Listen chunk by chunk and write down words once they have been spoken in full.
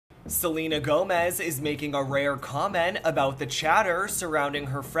Selena Gomez is making a rare comment about the chatter surrounding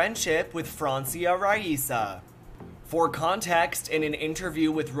her friendship with Francia Raisa. For context, in an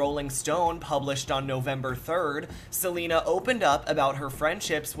interview with Rolling Stone published on November 3rd, Selena opened up about her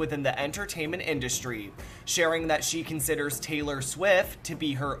friendships within the entertainment industry, sharing that she considers Taylor Swift to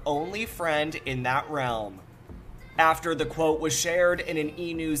be her only friend in that realm. After the quote was shared in an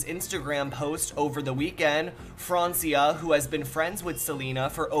E! News Instagram post over the weekend, Francia, who has been friends with Selena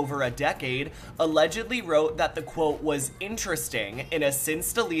for over a decade, allegedly wrote that the quote was interesting in a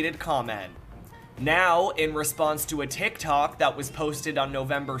since-deleted comment. Now, in response to a TikTok that was posted on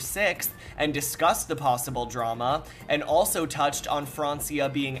November 6th and discussed the possible drama, and also touched on Francia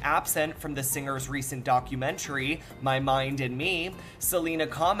being absent from the singer's recent documentary, My Mind and Me, Selena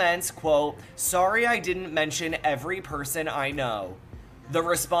comments, quote, "Sorry I didn't mention every person I know." The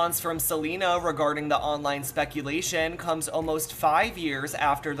response from Selena regarding the online speculation comes almost 5 years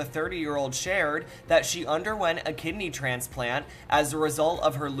after the 30-year-old shared that she underwent a kidney transplant as a result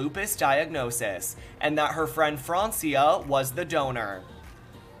of her lupus diagnosis, and that her friend Francia was the donor.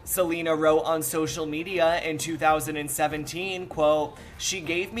 Selena wrote on social media in 2017, quote, "She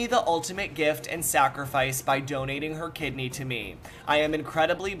gave me the ultimate gift and sacrifice by donating her kidney to me. I am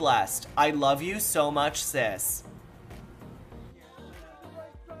incredibly blessed. I love you so much, sis."